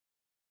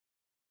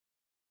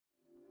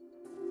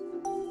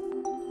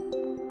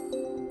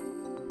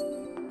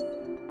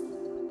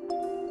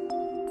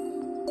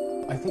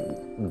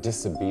think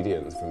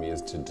disobedience for me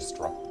is to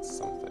disrupt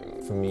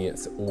something. For me,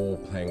 it's all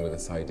playing with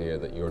this idea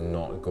that you're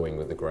not going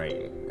with the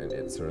grain, and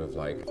it's sort of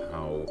like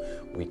how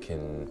we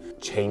can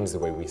change the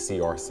way we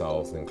see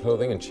ourselves in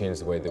clothing and change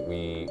the way that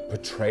we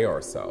portray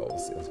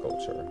ourselves in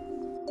sculpture.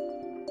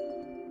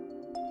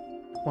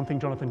 One thing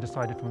Jonathan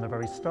decided from the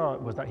very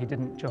start was that he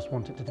didn't just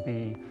want it to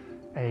be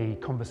a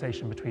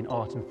conversation between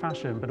art and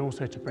fashion, but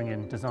also to bring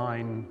in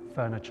design,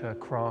 furniture,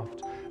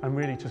 craft, and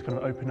really just kind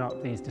of open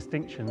up these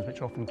distinctions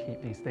which often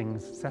keep these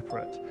things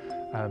separate,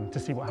 to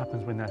see what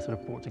happens when they're sort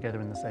of brought together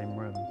in the same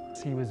room.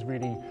 He was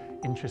really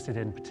interested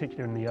in,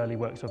 particularly in the early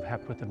works of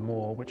Hepworth and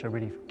Moore, which are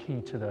really key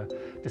to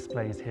the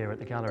displays here at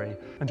the gallery.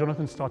 And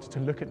Jonathan started to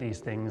look at these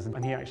things,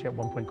 and he actually at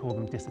one point called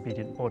them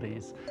disobedient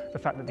bodies. The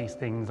fact that these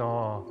things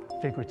are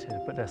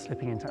figurative, but they're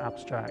slipping into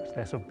abstract,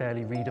 they're sort of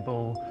barely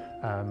readable,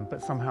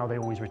 but somehow they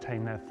always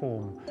retain their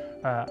form.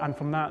 And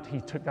from that,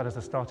 he took that as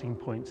a starting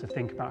point to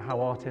think about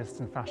how artists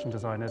and fashion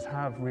designers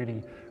have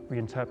really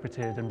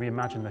reinterpreted and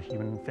reimagined the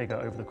human figure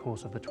over the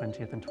course of the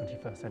 20th and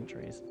 21st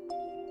centuries.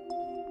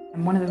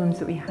 And one of the rooms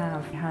that we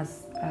have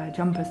has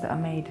jumpers that are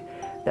made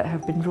that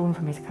have been drawn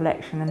from his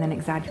collection and then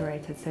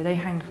exaggerated, so they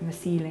hang from the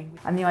ceiling.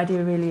 And the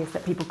idea really is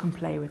that people can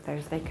play with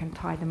those, they can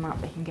tie them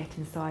up, they can get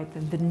inside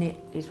them. The knit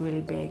is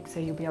really big, so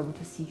you'll be able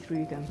to see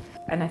through them.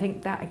 And I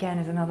think that again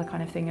is another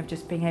kind of thing of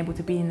just being able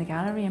to be in the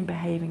gallery and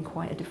behave in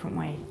quite a different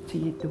way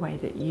to the way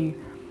that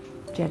you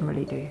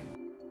generally do.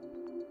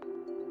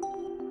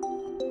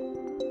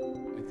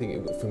 I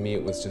think for me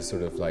it was just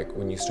sort of like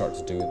when you start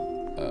to do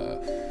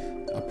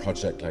a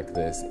project like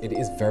this, it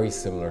is very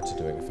similar to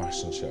doing a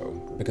fashion show,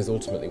 because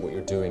ultimately what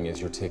you're doing is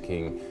you're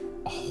taking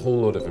a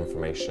whole load of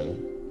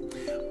information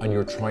and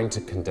you're trying to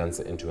condense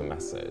it into a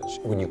message.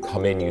 When you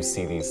come in, you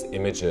see these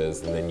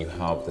images and then you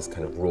have this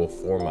kind of raw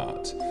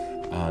format,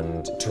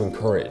 and to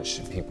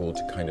encourage people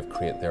to kind of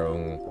create their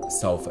own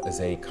self as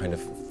a kind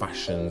of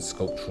fashion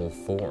sculptural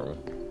form.